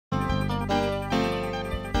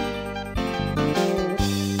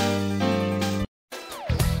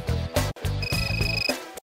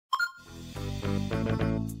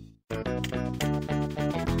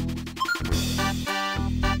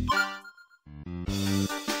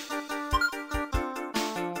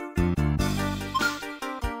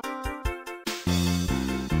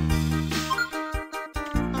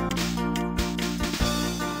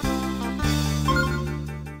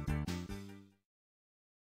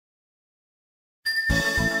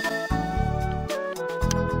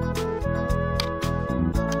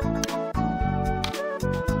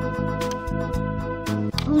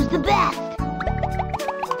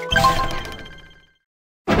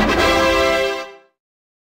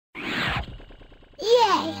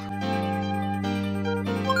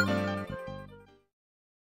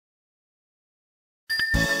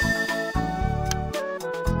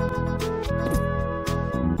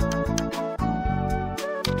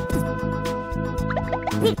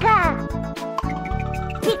Pika!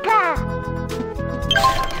 Pika!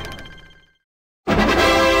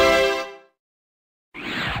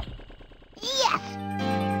 Yes!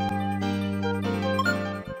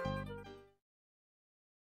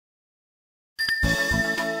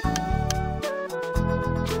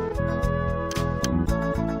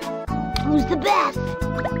 Who's the best?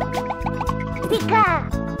 Pika!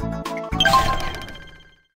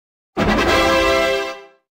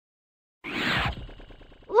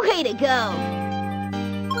 Way to go!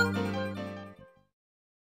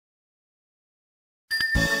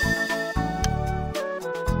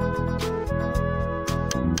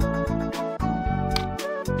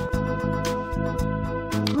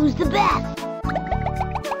 Who's the best?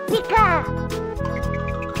 Pika!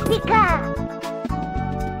 Pika!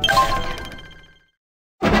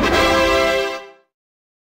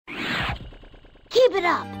 Keep it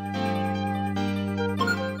up!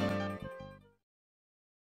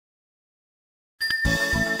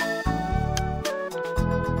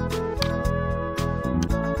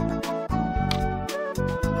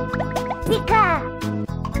 Pika!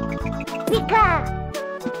 Pika!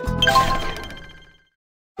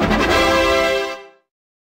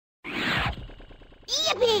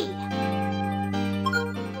 Yippee!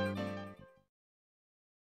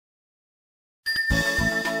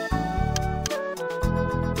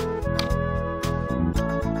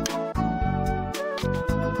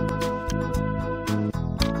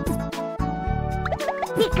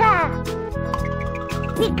 Pika!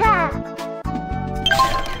 Pika!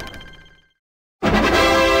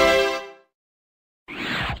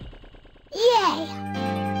 Yay!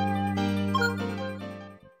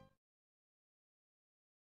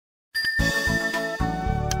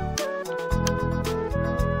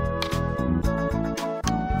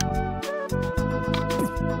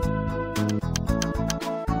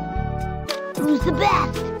 Who's the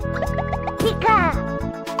best? Pika!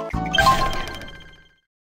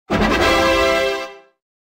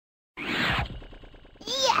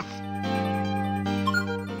 Yes!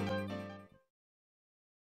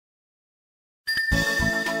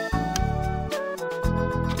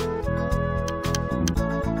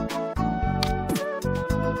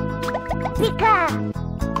 Pika!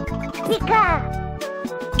 Pika!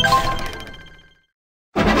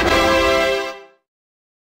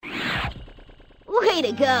 Way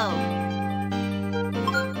to go!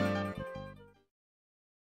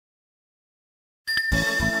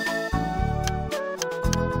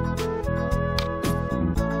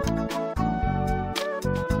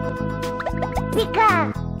 Pika!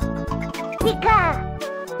 Pika!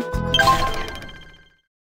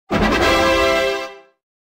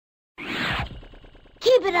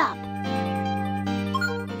 Keep it up!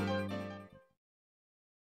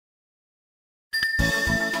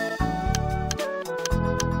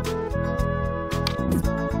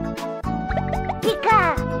 Pika!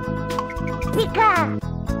 Pika!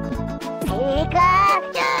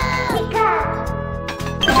 Pikachu! Pika!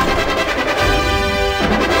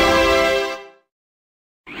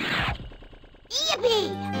 Yippee!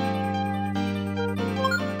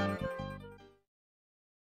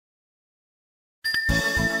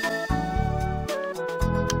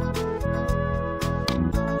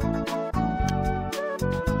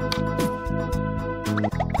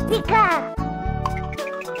 Pika!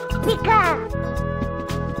 Pika!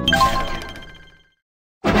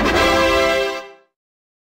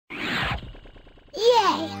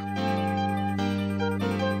 Yay!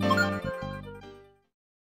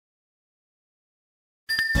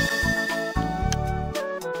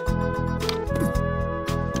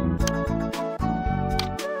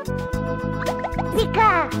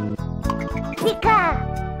 Pika! Pika!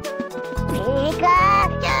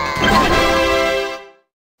 Pikachu!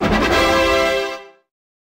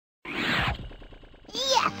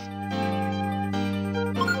 Yes!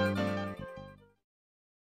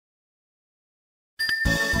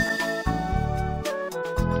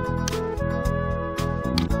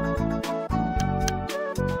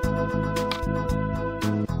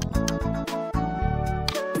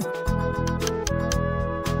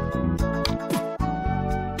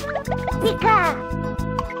 Pika!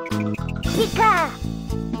 Pika!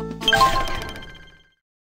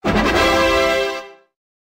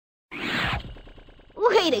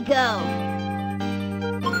 Way to go!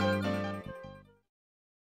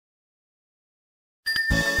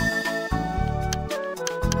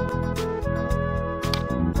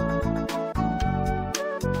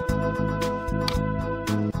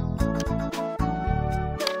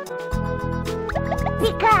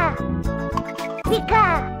 Pika! Pika!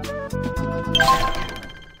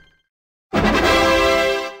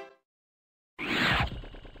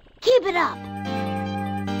 Keep it up!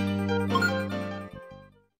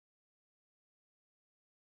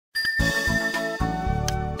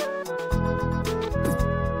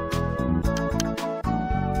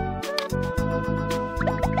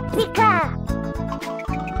 Pika!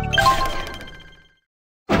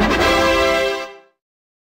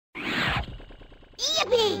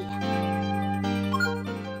 Yippee!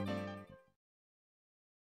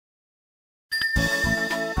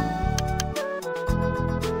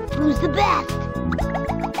 Who's the best?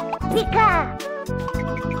 Pika!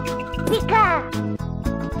 Pika!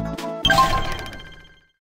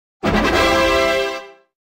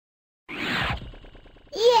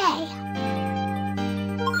 Yay!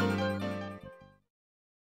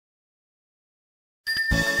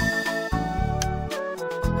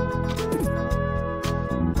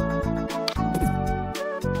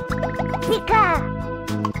 Pika!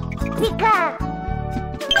 Pika!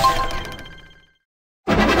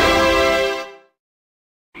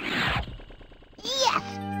 Yes!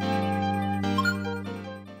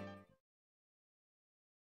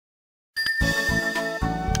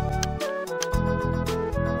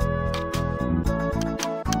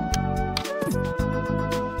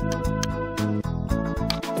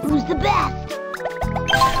 Who's the best?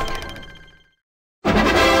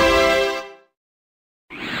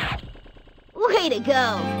 Way to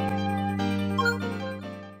go!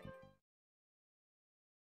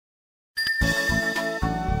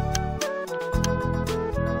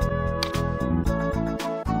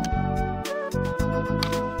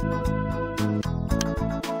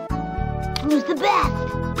 Who's the best?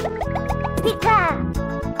 Pika!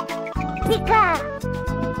 Pika!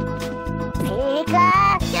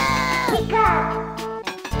 Pikachu! Pika!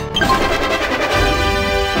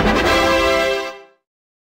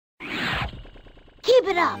 Keep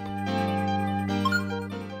it up!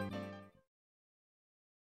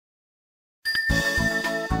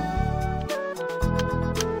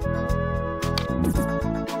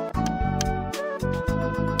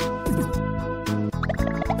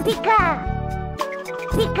 Pika!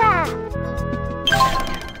 Pika!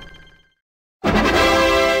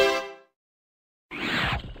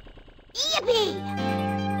 Yippee!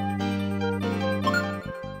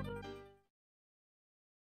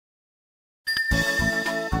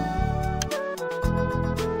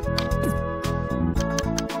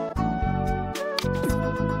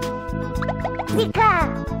 Pika!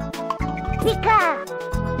 Pika!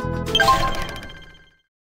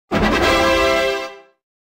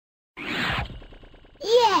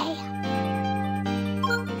 Yay!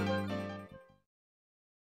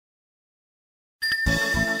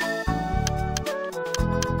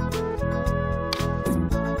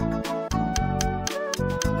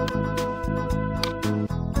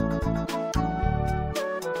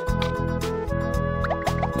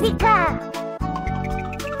 Pika!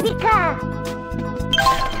 Pika!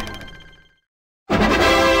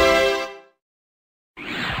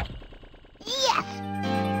 Yes!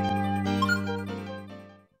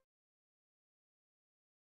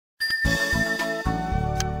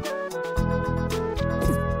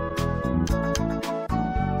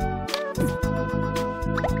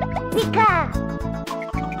 Pika!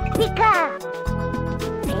 Pika!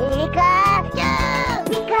 Pikachu!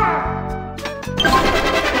 Pika!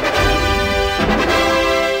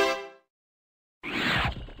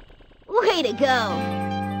 Way to go!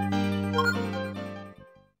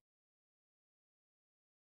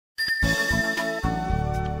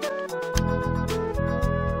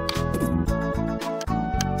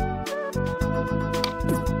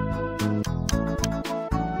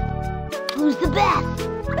 Who's the best?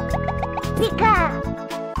 Pika!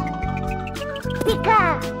 Pika!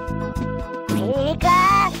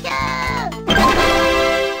 Pikachu!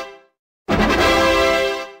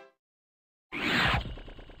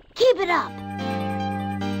 Keep it up!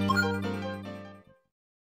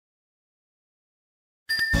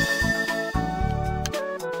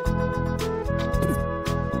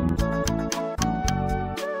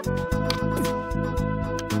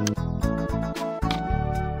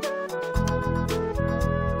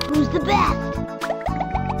 Who's the best?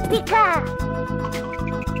 Pika!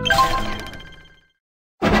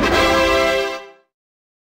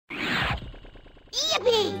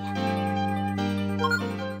 Yippee!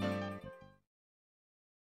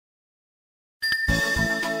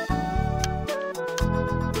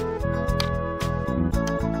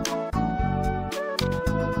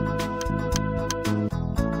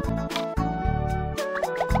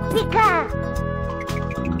 Pika!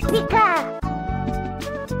 Pika!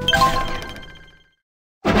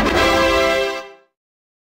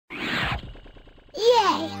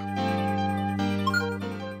 Yay!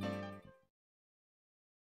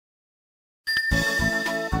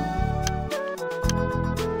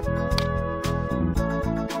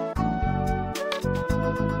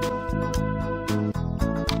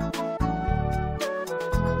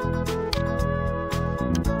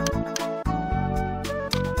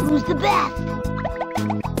 Who's the best?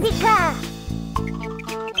 Pika!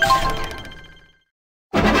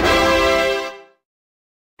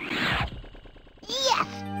 Yes!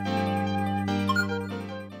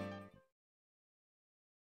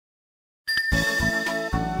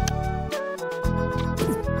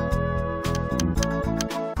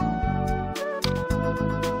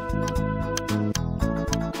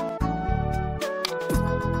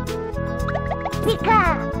 Pika!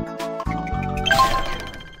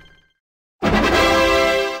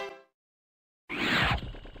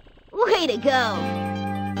 Way to go!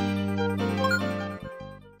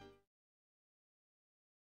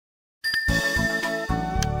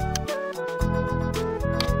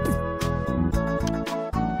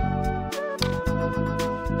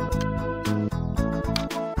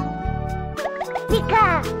 Pika!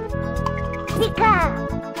 Pika!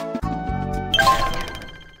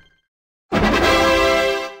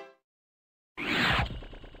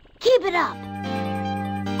 Keep it up!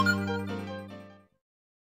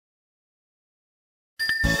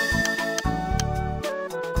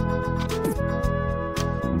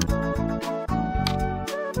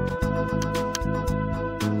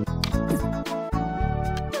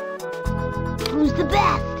 Who's the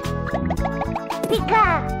best? Pika!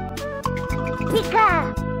 Pika!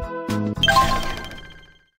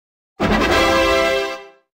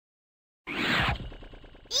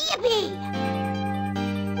 Yippee!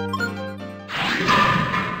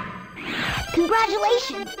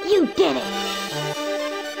 Congratulations! You did it!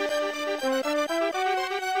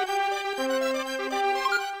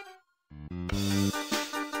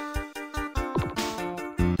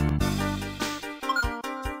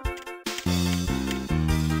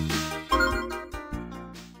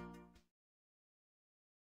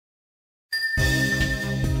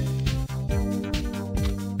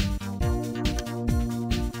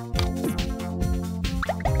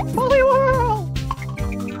 Bully World!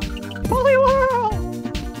 Bully World!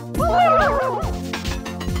 Bully World!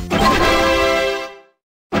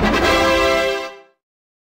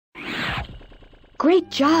 Great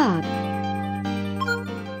job!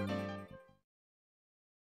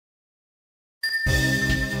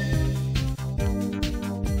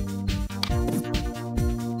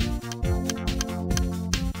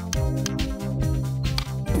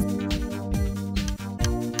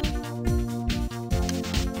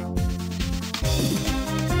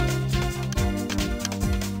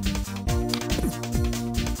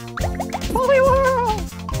 Bully World!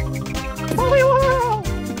 Bully World!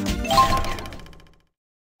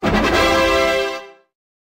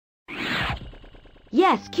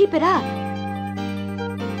 Yes, keep it up!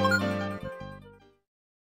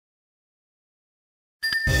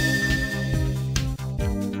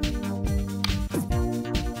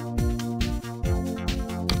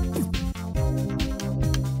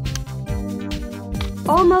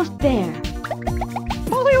 Almost there.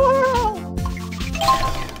 Bully World!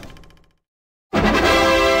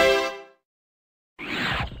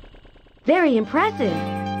 Very impressive.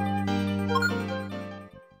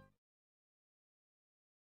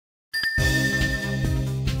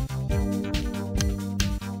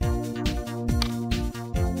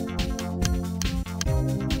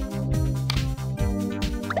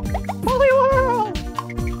 Bully World!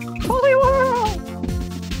 Bully World!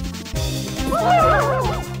 Bully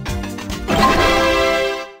World!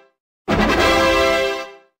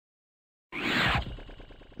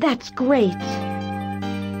 That's great.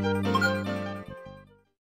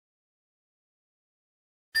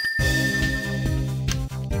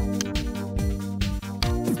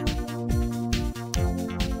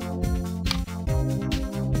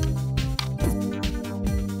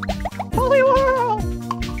 Bully World!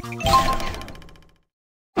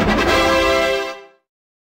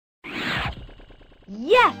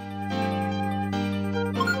 Yes!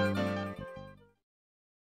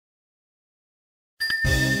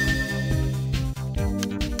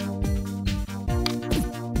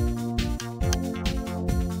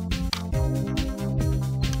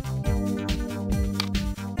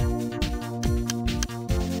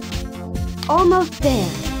 Almost there.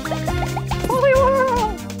 Bully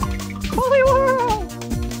World! Bully World!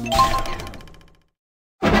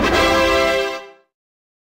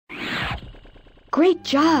 Great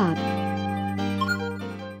job.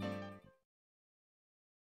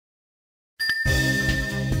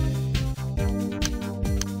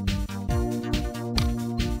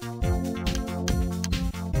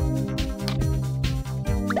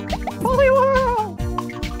 Bully World!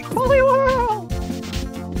 Bully World!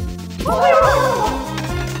 Bully World!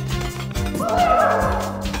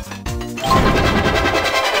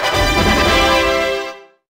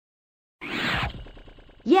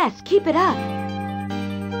 Yes. Yes, keep it up.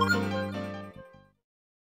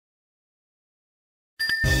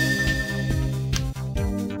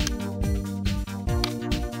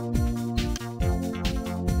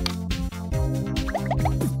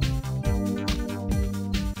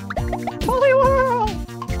 Holy World!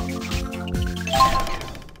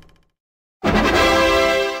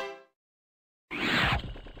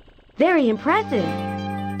 Very impressive.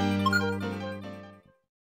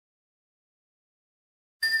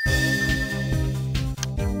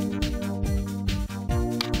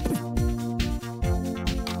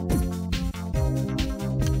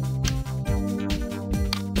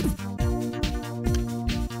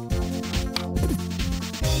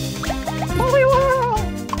 Holy World!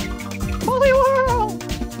 Holy World!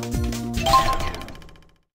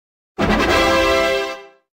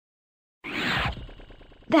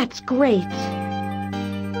 That's great.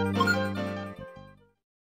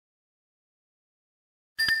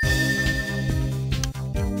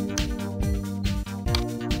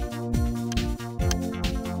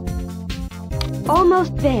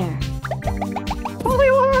 Almost there.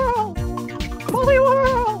 Holy World! Holy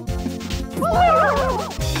World! Holy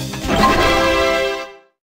World!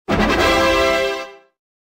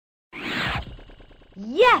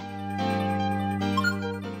 Yes!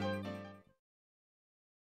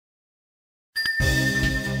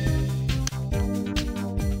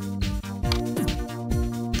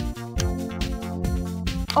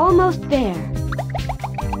 Almost there.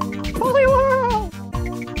 Holy World!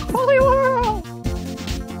 Holy World!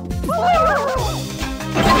 Holy World!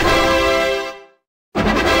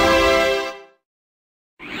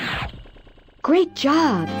 Great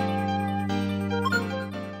job.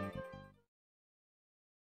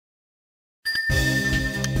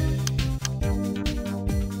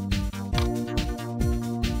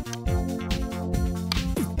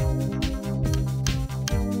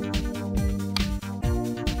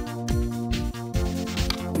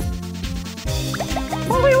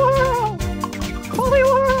 Holy World! Holy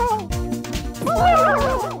World! Holy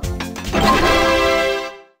World!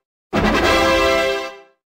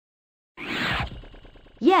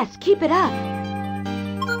 Yes, keep it up.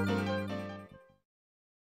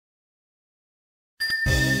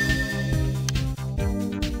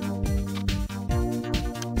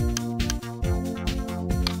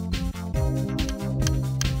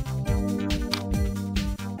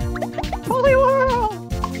 Holy World!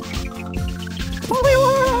 Holy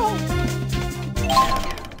World!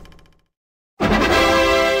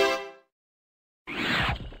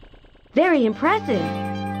 Very impressive.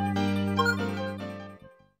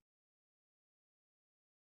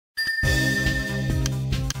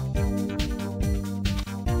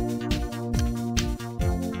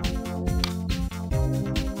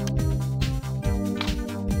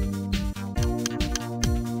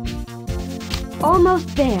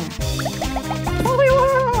 Almost there. Holy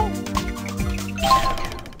World!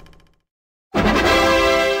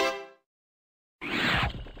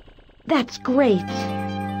 That's great.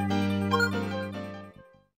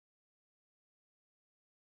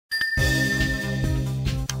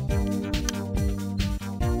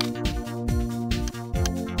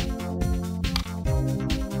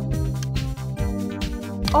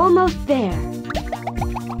 Almost there.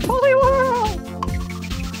 Holy World!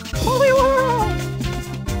 Holy World!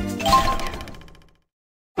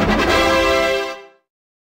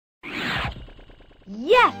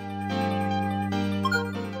 Yes!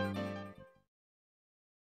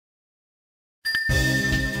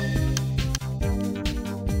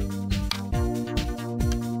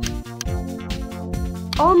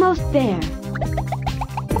 Almost there.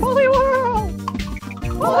 Holy World!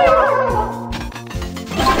 Holy World!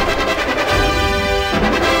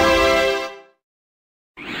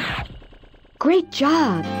 Great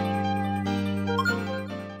job.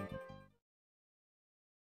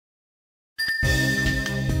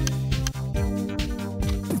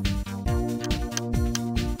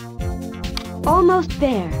 Almost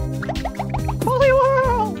there. Holy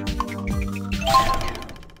World!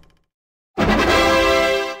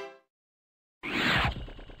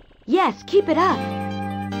 Yes, keep it up.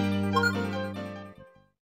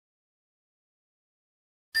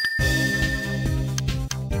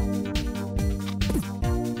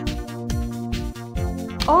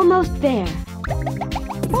 Almost there.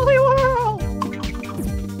 Holy World!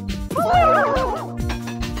 Holy World!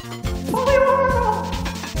 Holy World! Holy World!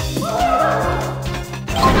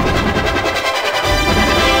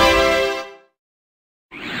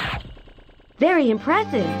 Very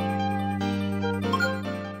impressive.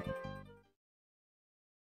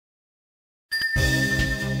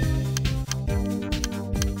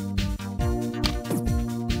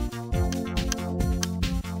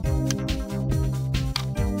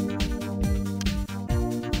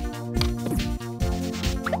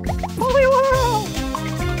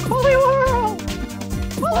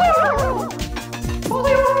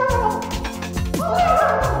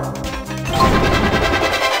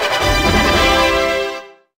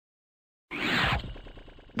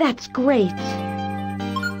 That's great.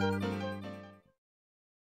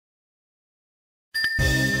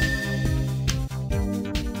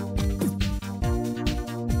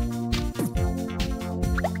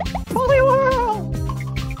 Holy World!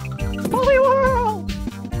 Holy World!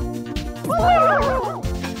 Holy World!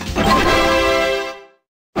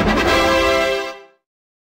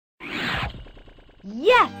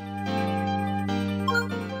 Yes!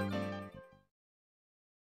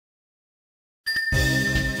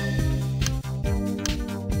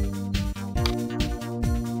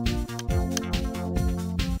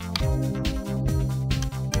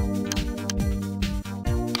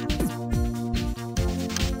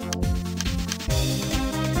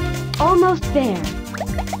 Almost there.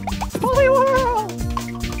 Holy World!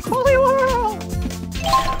 Holy World!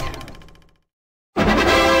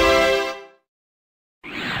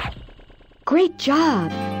 Great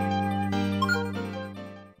job.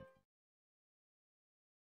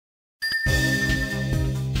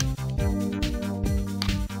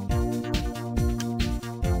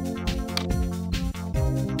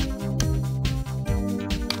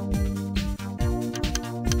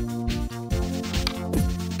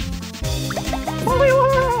 Holy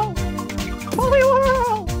World! Holy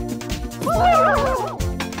World! Holy World!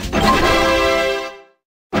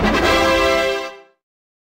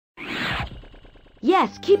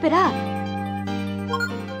 Yes, keep it up.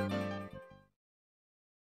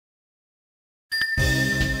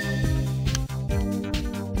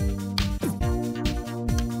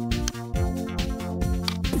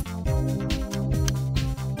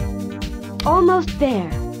 Almost there.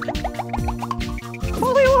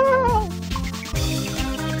 Holy World!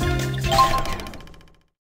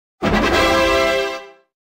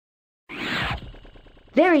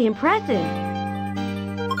 Very impressive.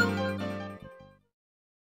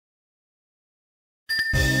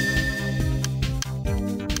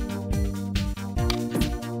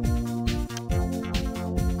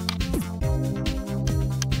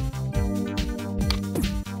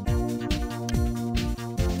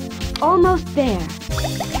 Almost there.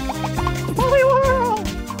 Holy World!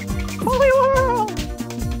 Holy World!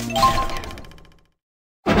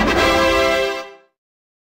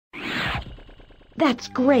 That's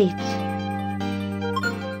great.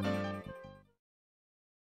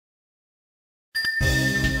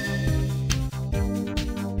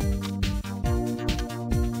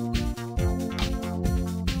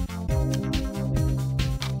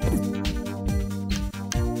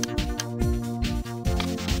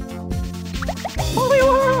 Holy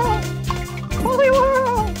World! Holy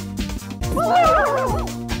World! Holy World!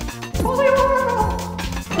 Holy World!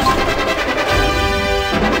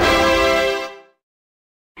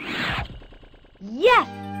 Yes!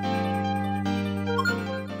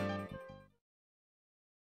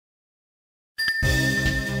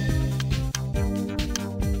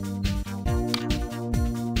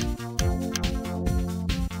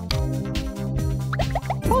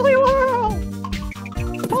 Holy World!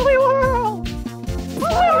 Holy World!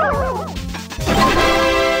 Holy World!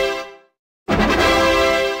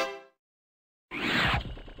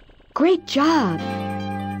 Great job.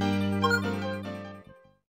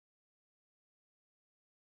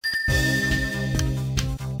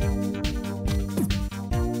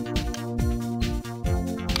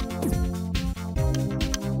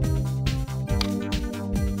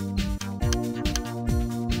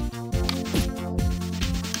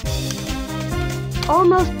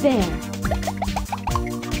 Almost there.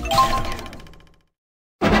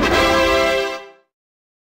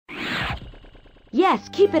 Yes,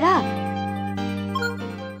 keep it up.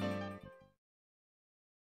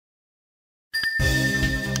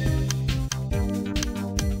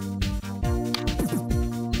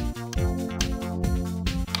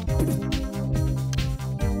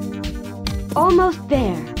 Almost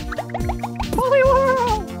there. Holy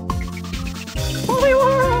World! Holy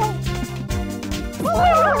World!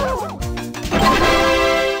 Holy World!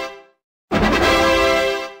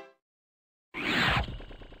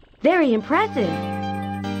 Very impressive.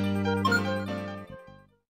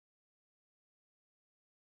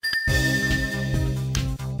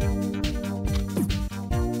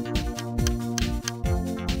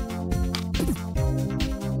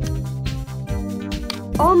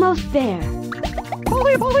 Almost there.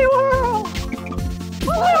 Holy World!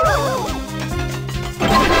 Holy World!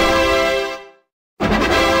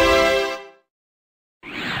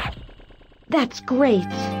 That's great.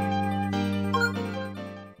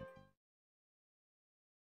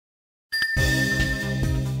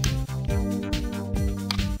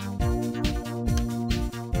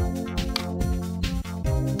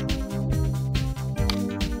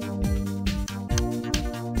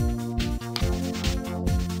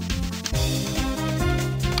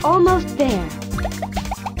 Almost there.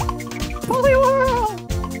 Holy World!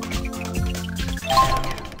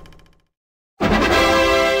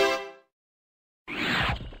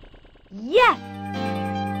 Yes!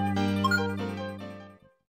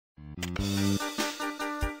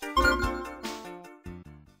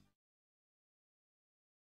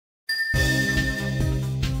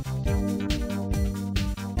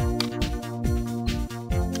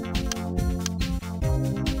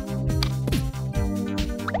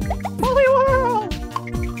 Holy World!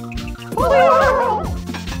 Holy World!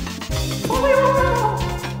 Holy World!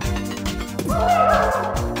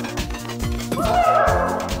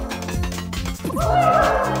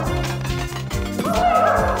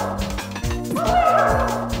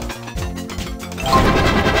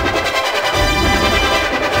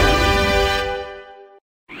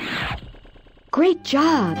 Great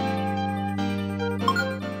job!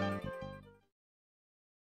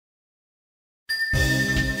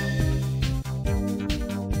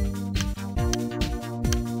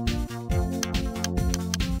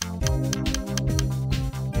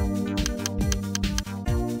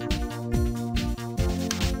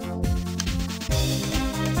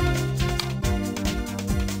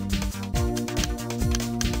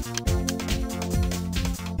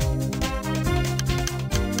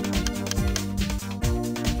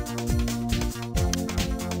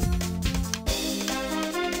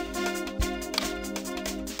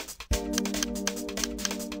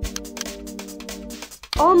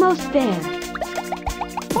 Almost there.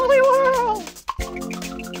 Holy World!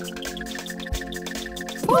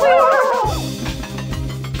 Holy World!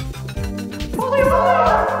 Holy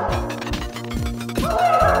World!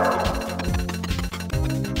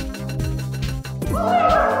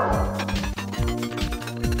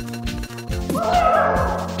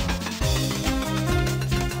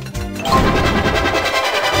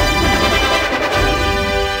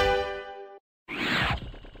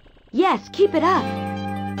 Yes, keep it up.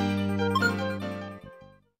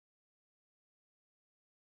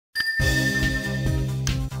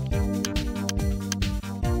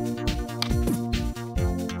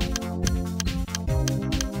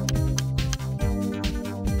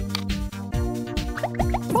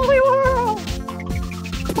 Holy World!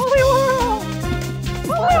 Holy World!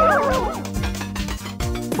 Holy World!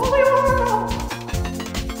 Holy World!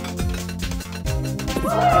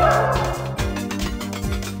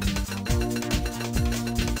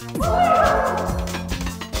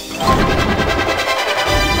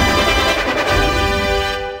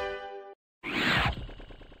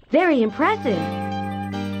 Very impressive.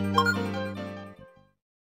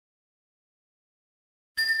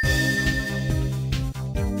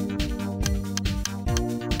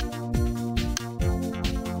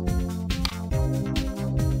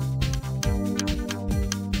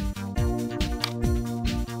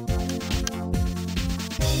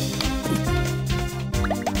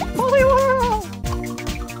 Holy World!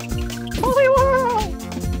 Holy World!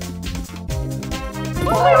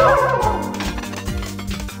 Holy World!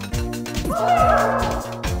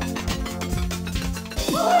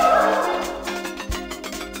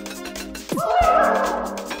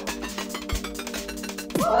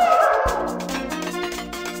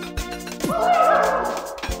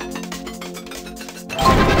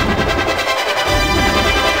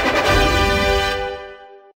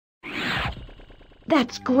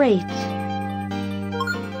 That's great.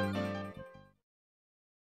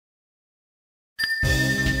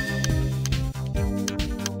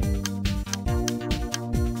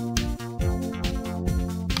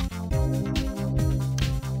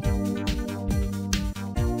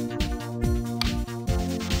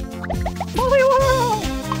 Holy World!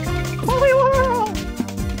 Holy World!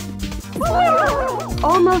 Holy World!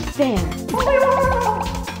 Almost there. Holy World!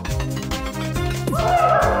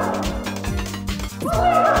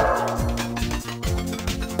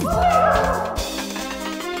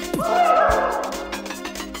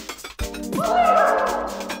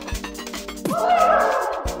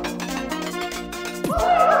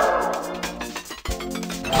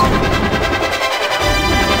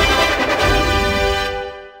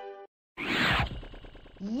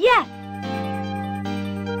 Yes!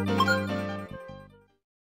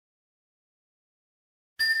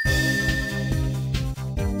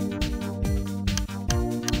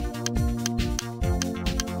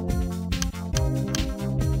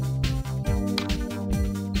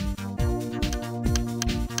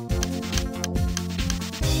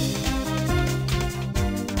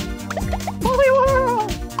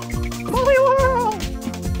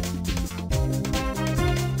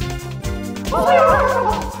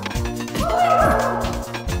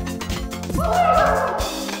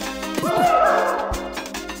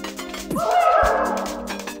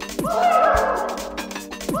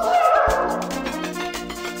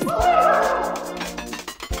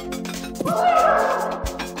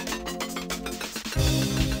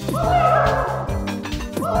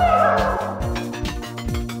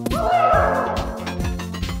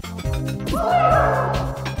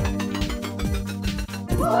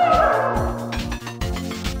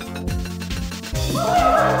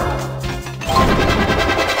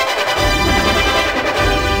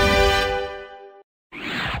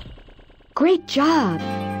 Great job!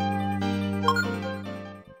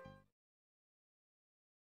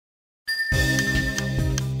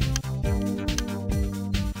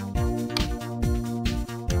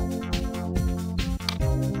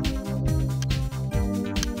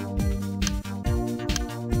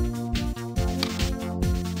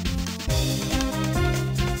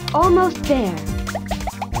 Almost there.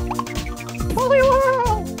 Holy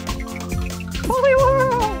world! Holy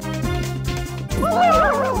world! Holy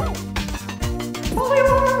world! Holy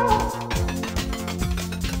world!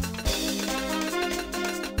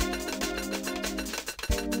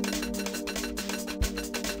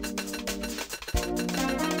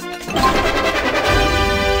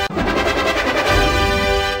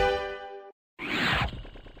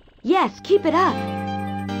 Yes, keep it up.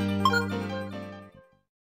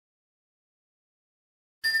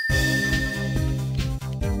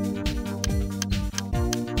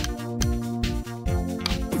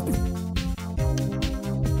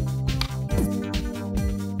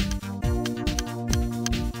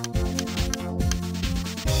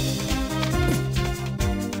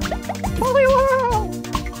 Holy world!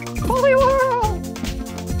 Holy world!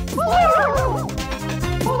 Holy world!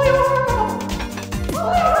 Holy world!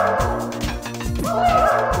 Holy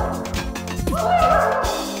world! Holy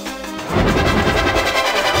world!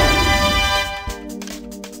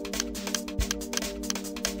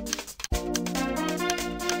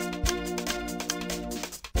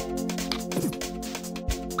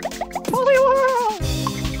 Holy world! Holy world!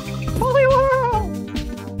 Holy world!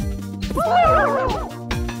 Holy world!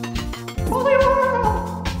 Holy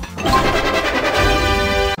world!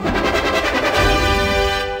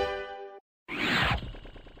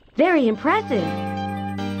 Very impressive.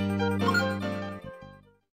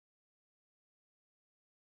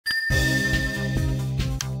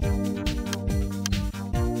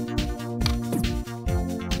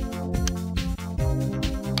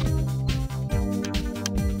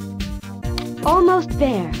 Almost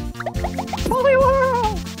there. Holy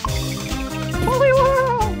world! Holy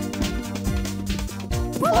world!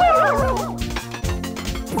 Holy world!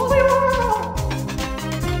 Holy world!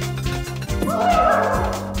 Holy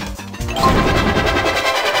world!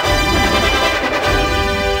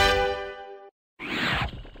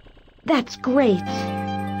 That's great.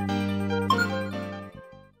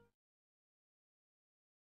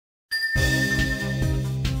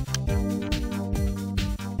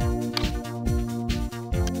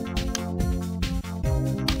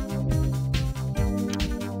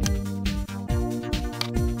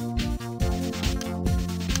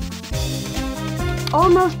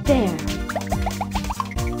 Almost there.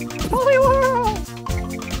 Holy world!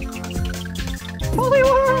 Holy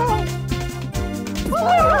world!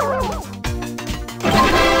 Holy world!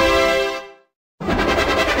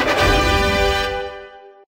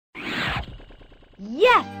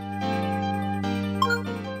 Yes!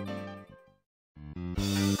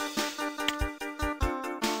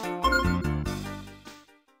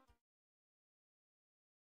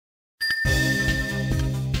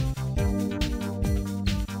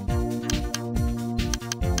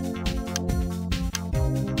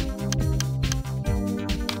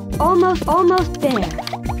 Almost there.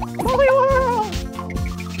 Holy world!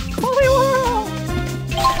 Holy world!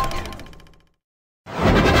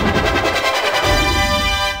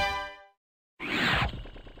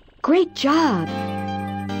 Great job.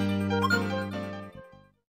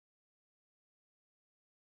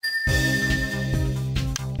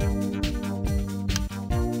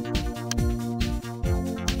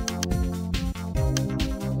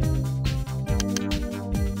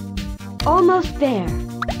 Almost there.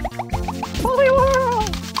 Holy world!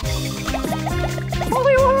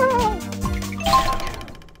 Holy world!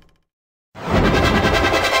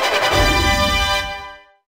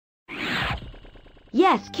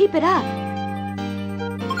 Yes, keep it up.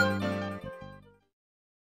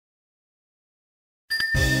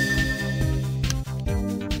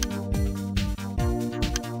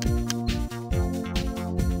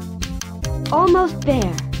 Almost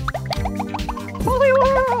there. Holy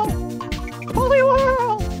world! Holy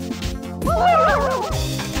world! Holy world!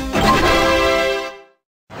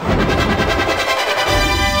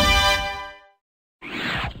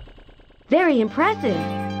 Very impressive.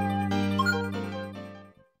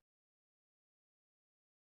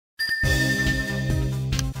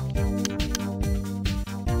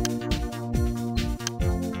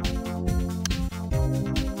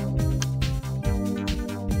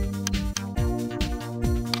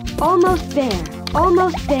 Almost there.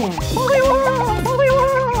 Almost there. Holy world! Holy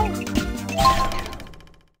world!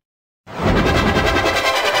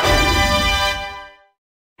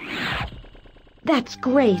 That's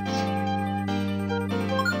great.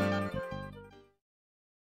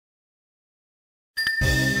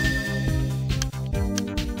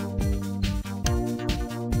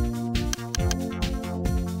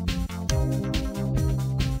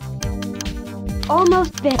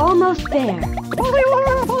 Almost there. Almost there. Holy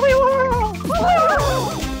world! Holy world! Holy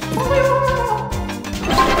world! Holy world!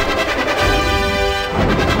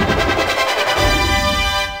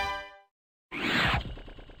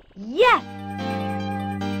 Yes!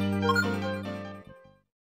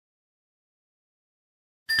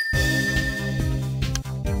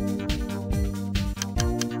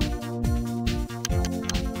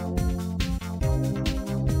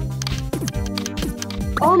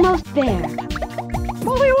 Almost there.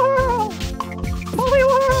 Holy world! Holy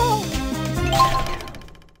world!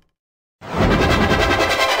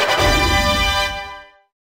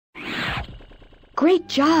 Great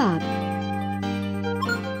job.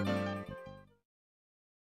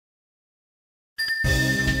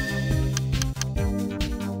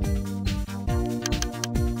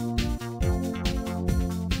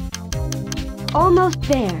 Almost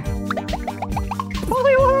there.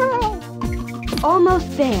 Holy world!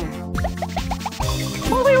 Almost there.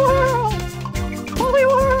 Holy world! Holy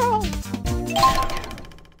world!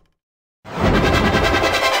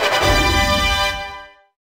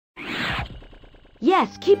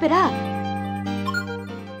 Yes, keep it up.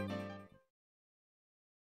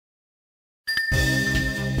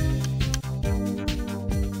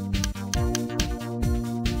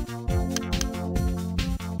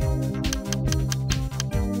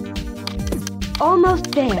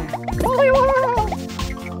 Almost there. Holy world!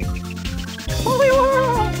 Holy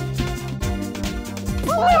world!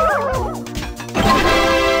 Holy world!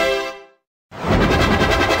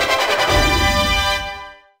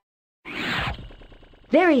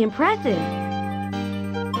 Very impressive.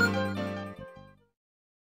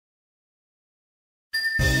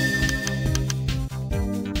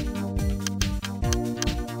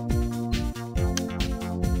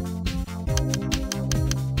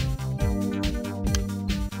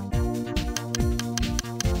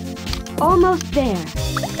 Almost there.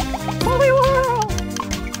 Holy world!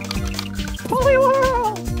 Holy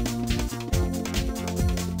world!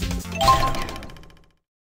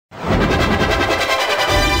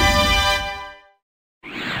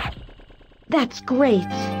 That's great.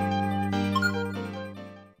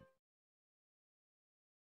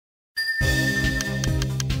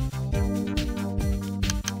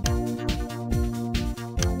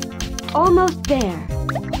 Almost there.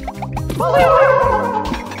 Holy world!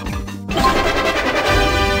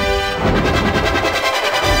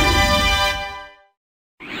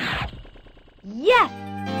 Yes!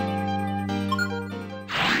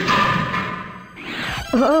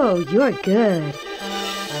 Oh, you're good.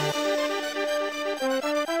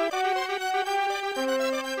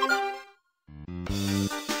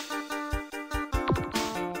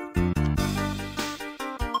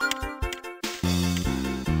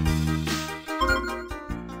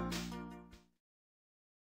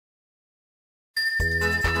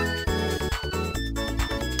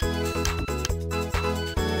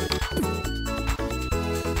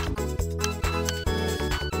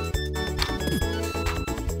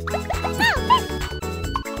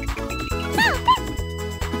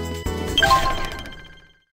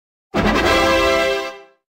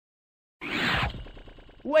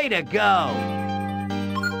 Way to go!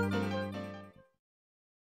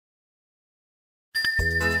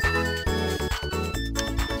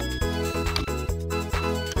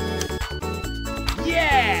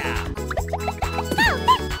 Yeah!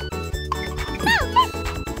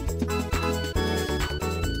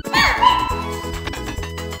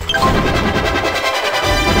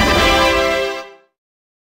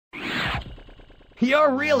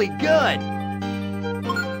 You're really good!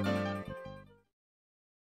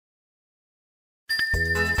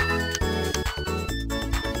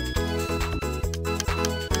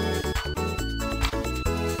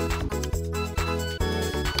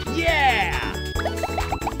 Yeah!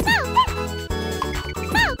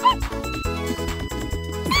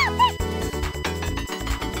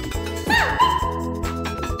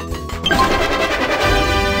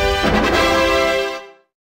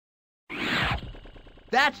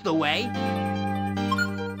 That's the way!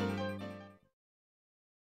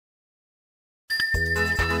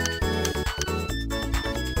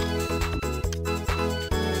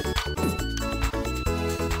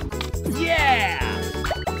 Yeah!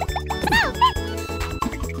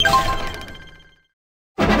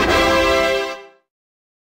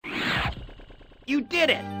 You did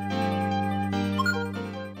it!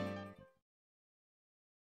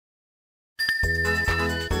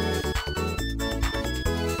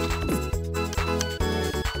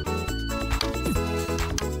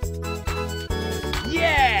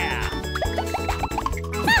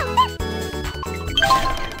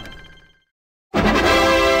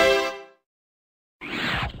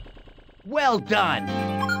 Well done!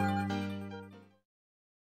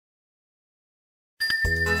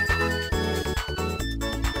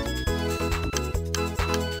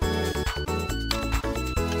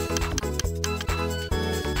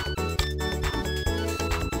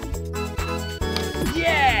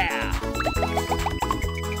 Yeah!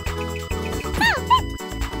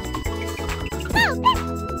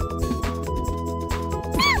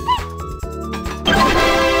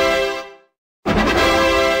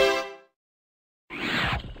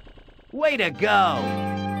 Way to go!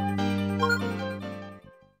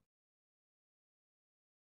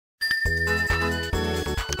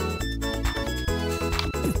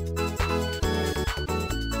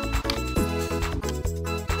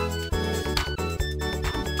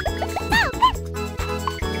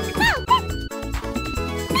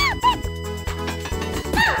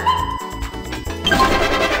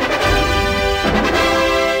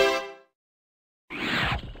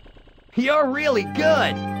 You're really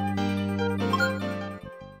good!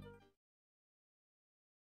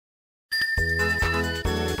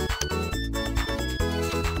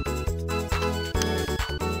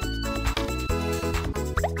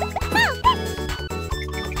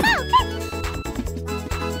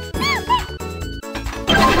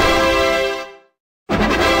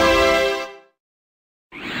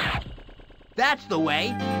 That's the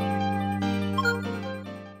way!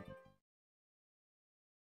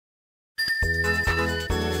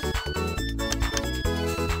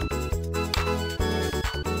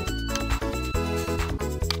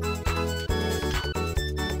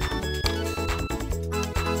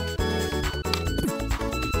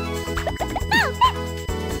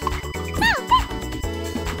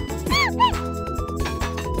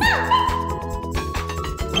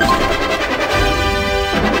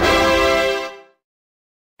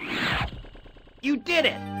 You did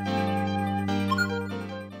it!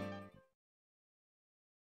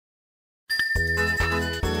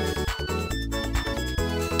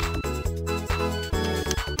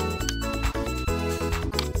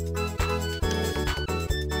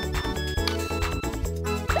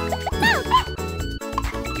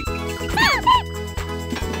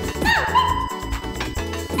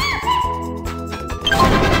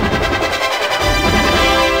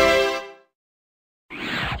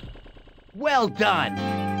 Well done!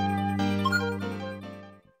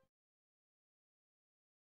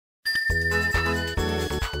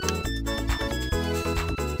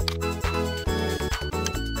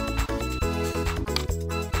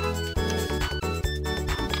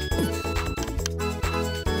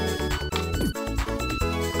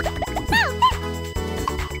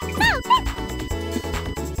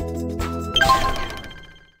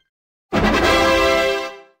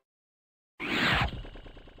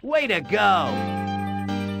 Way to go!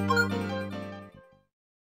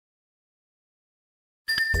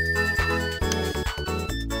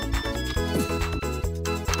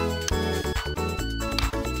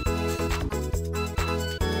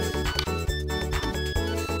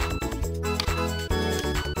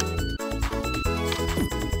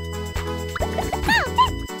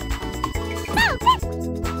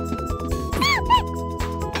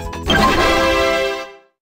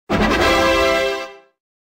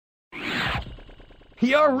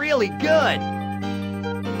 You're really good!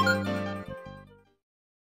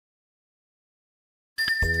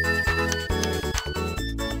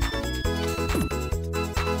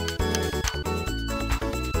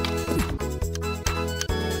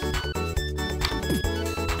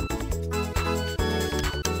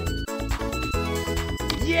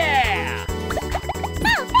 Yeah!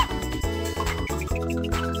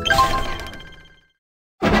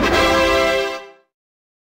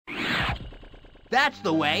 That's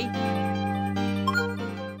the way!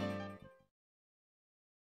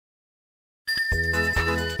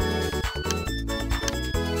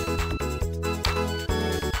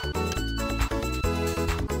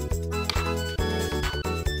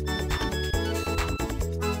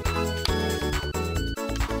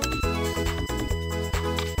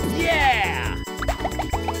 Yeah!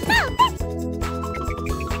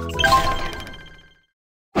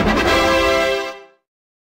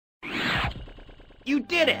 You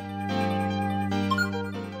did it!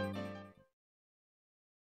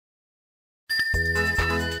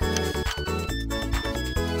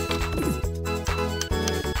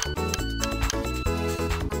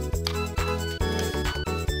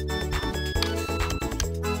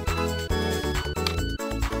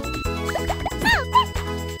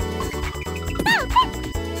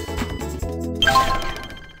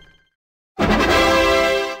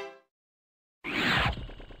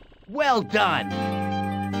 Well done!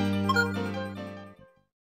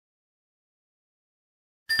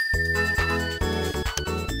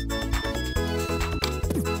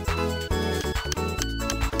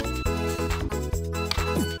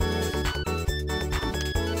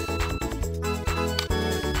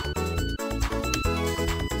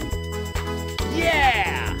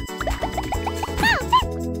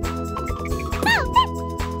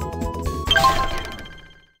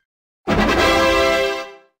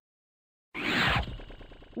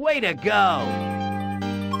 Way to go!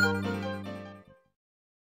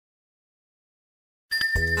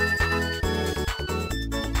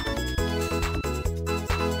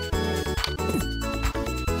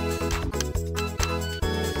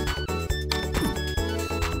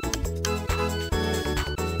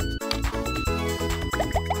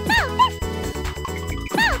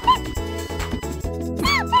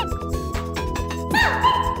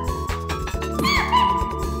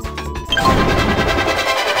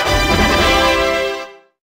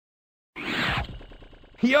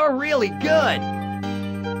 You're really good!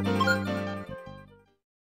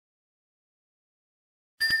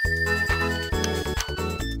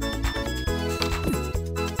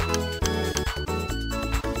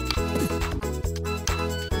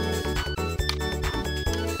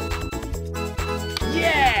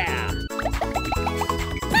 Yeah!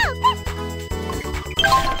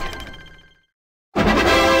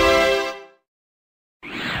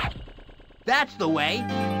 That's the way!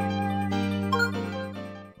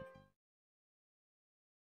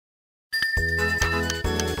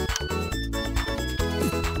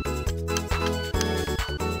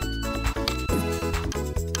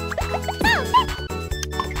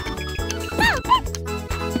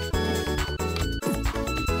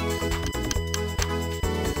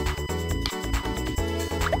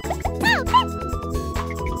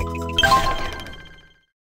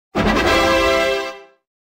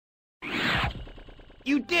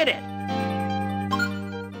 You did it!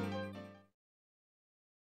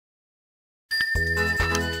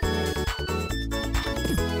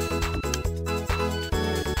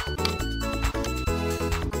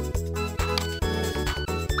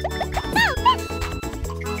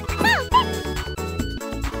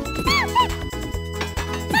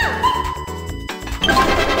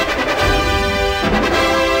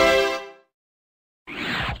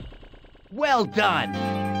 Well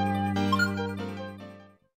done!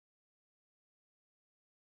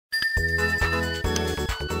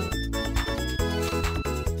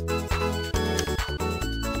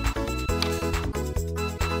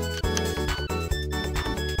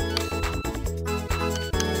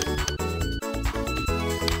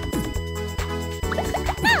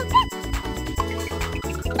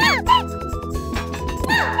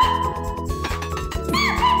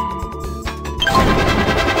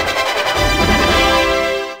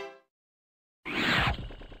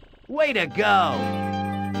 Way to go!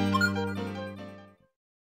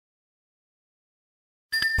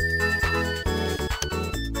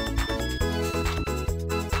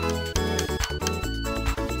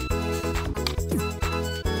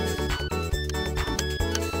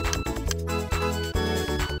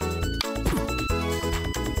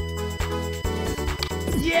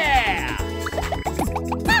 Yeah!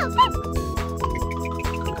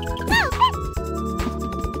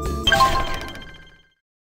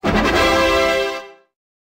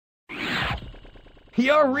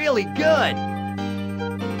 You're really good!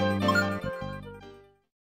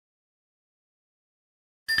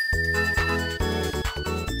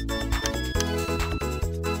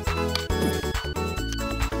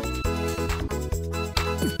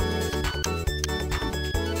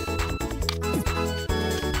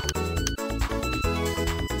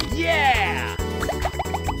 Yeah!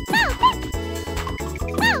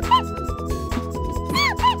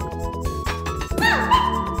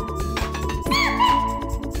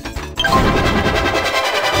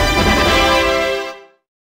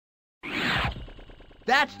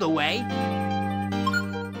 That's the way!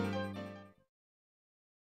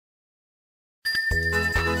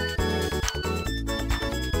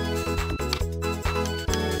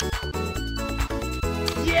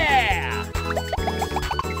 Yeah!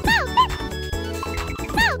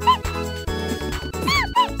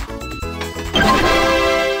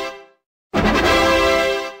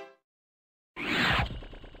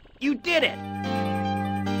 You did it!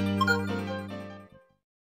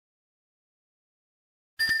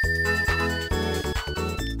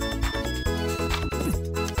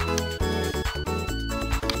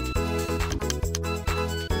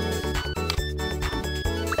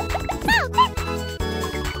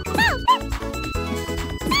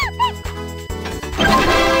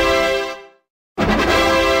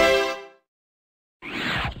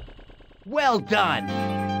 Well done!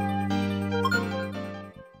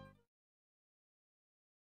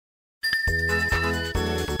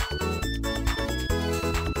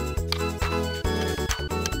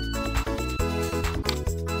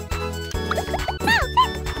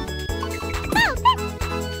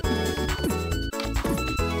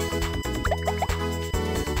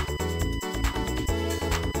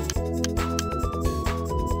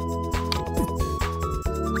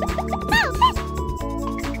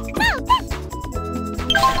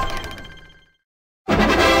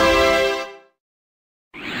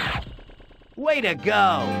 Way to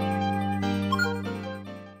go!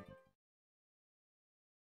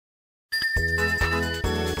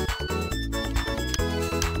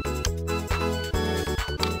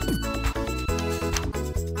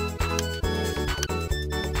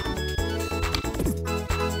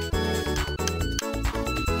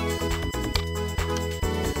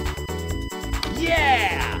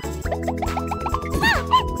 Yeah!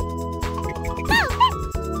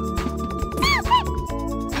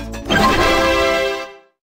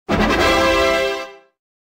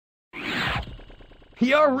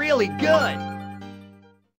 You're really good!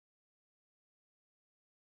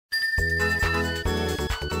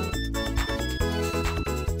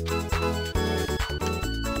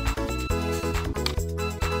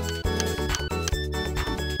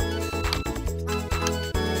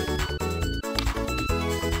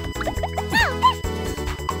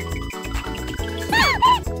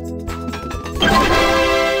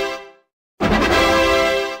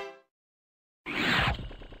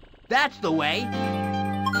 That's the way!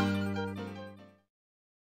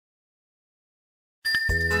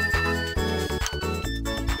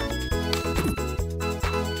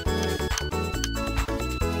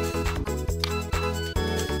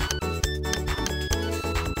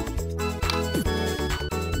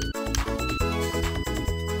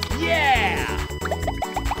 Yeah!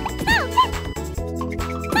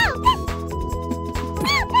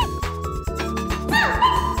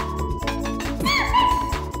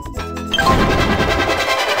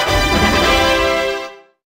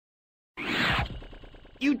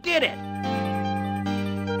 You did it!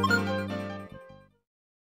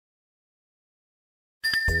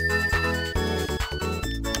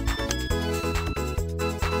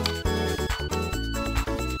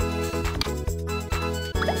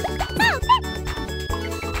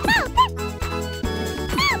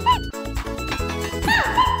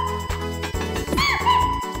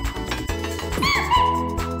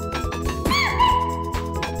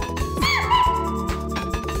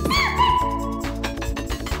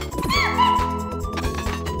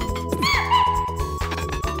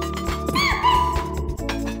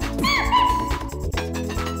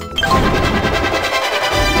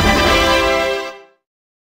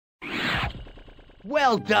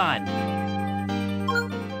 Well done!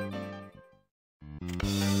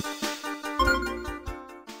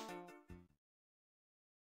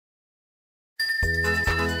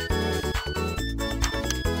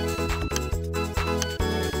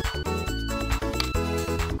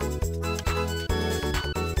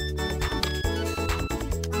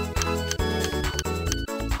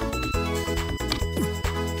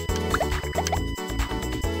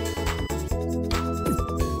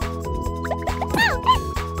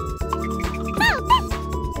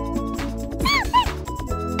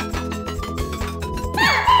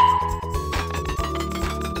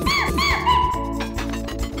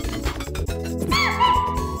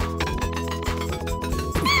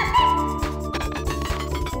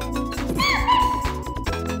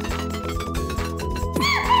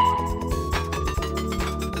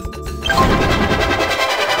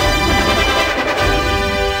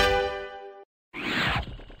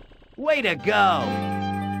 Way to go!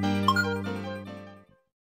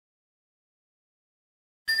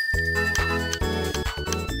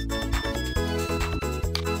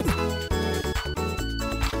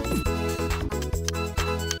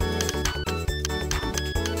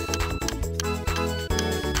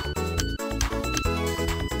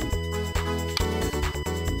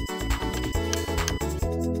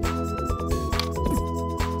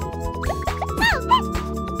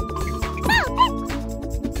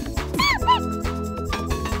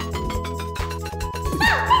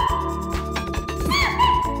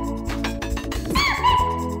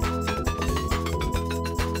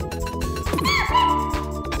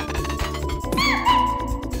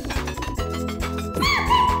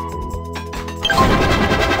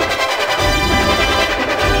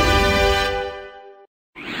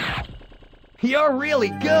 You're really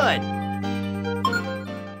good!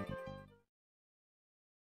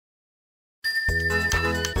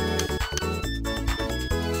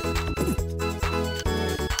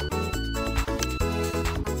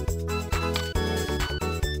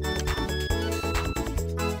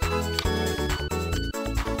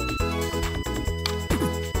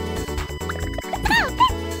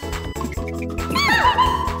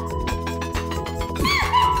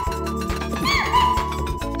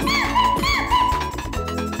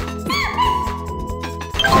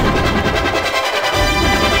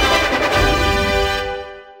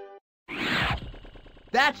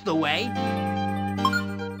 That's the way!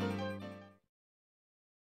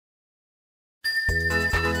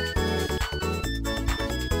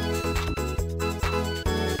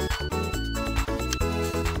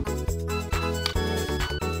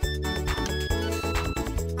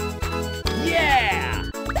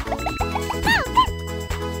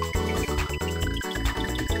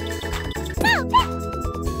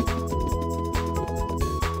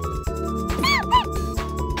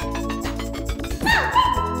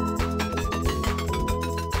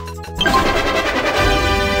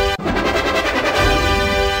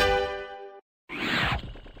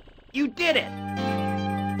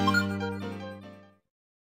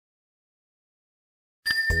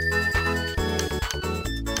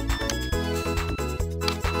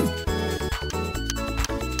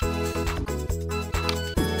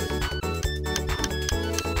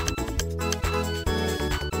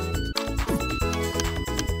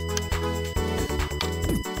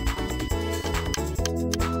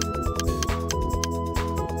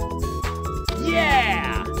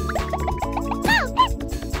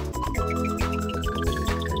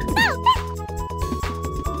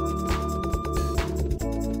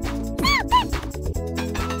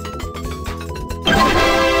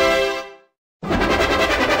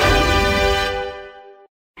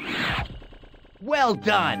 Well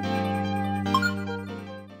done.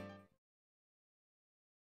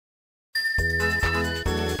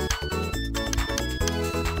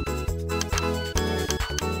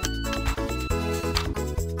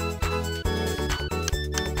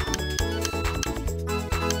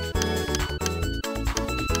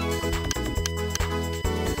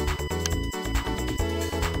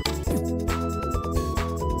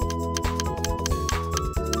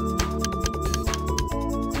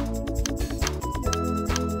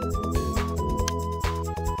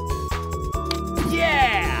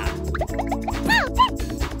 Yeah!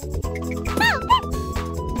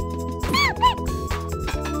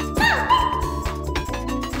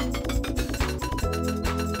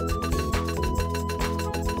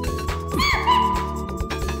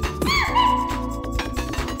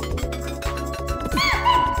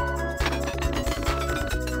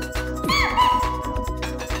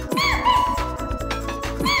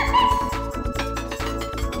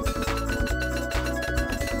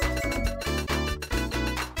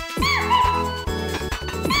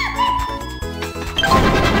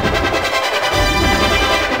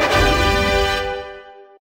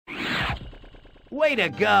 Way to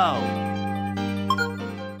go!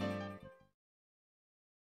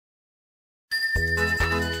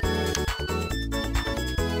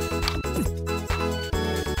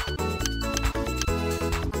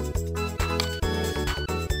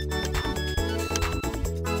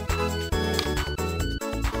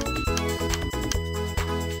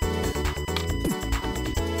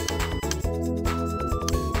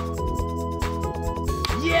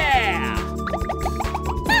 Yeah!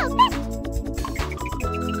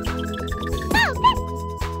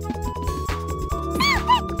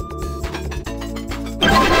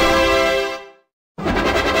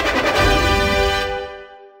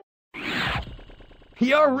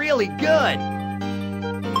 You're really good!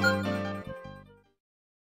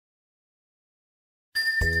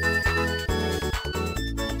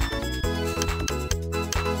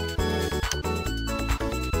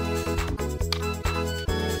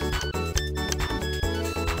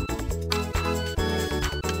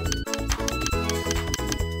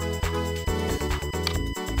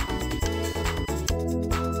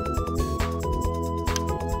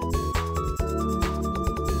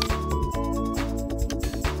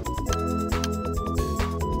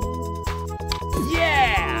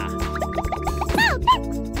 Yeah!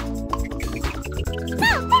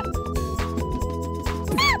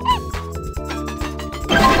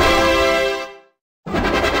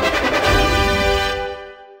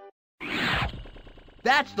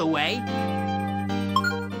 That's the way!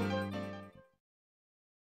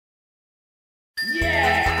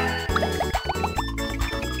 Yeah!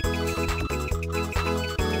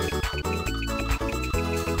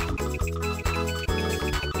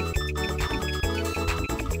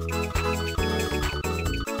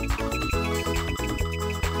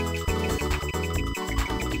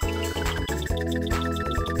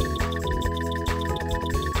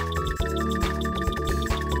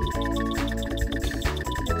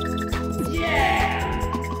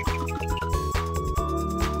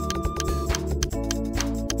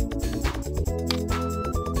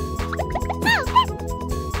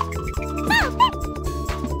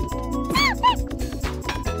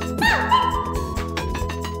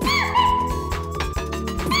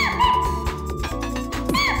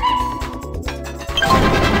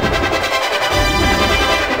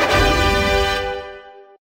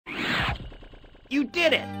 You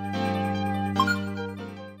did it!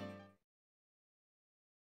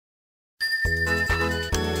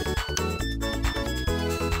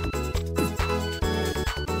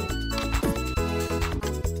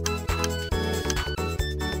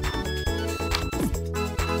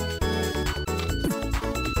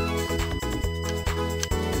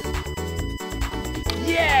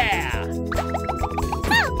 Yeah!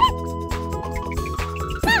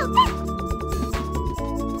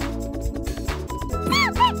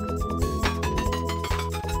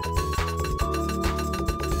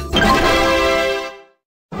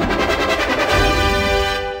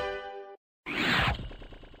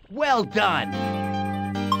 Well done!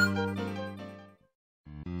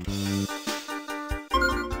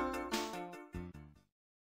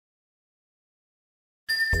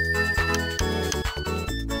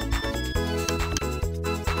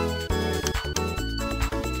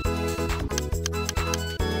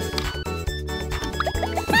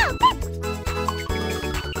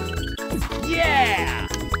 Yeah!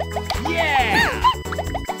 Yeah!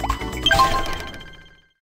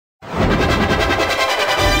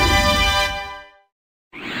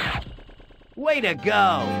 Way to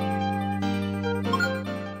go!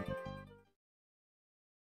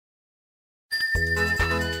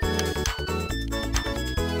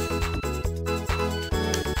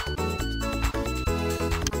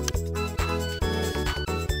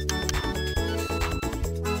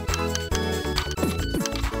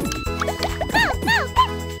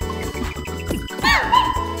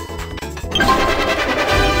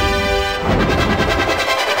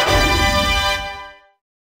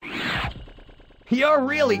 You're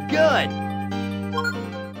really good!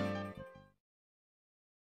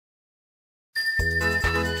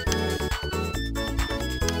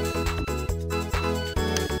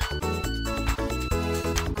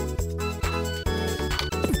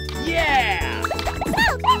 Yeah!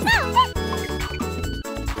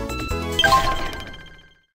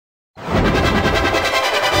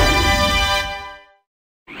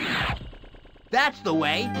 That's the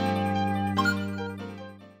way!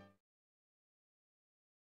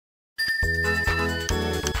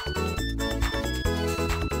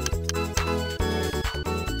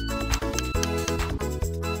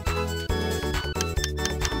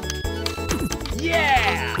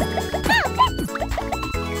 Yeah!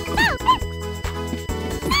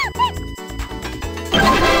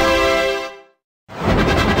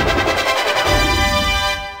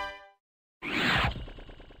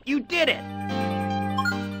 You did it!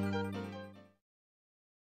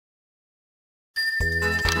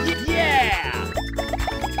 Yeah!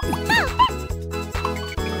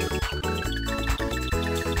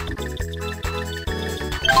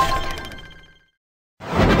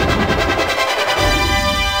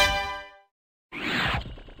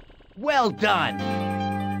 Well done!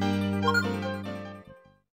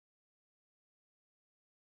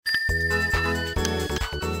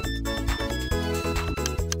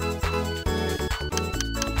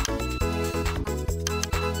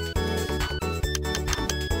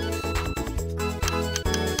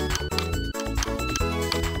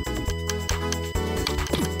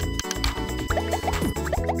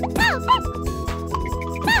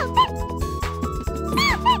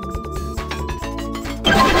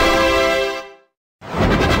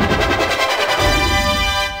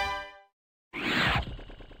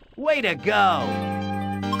 Way to go!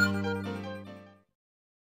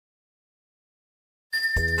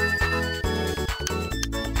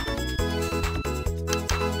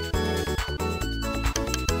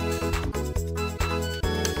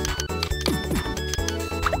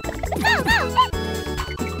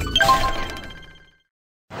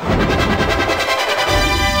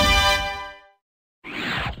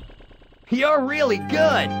 You're really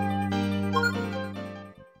good!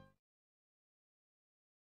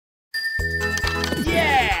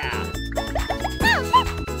 Yeah!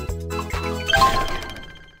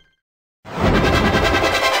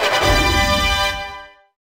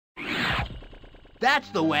 That's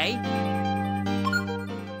the way!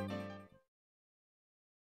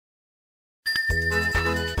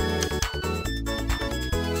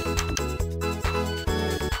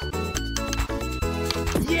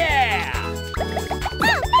 Yeah!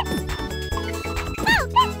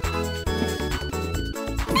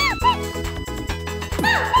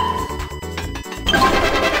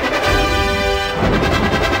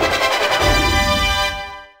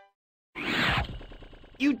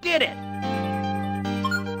 You did it!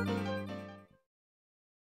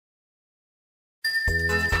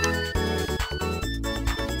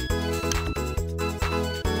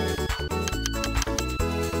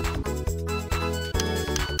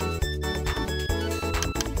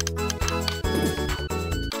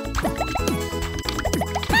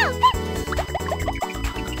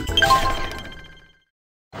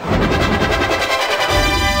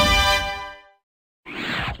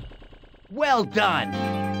 Well done!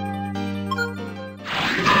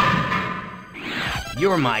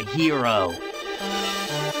 You're my hero.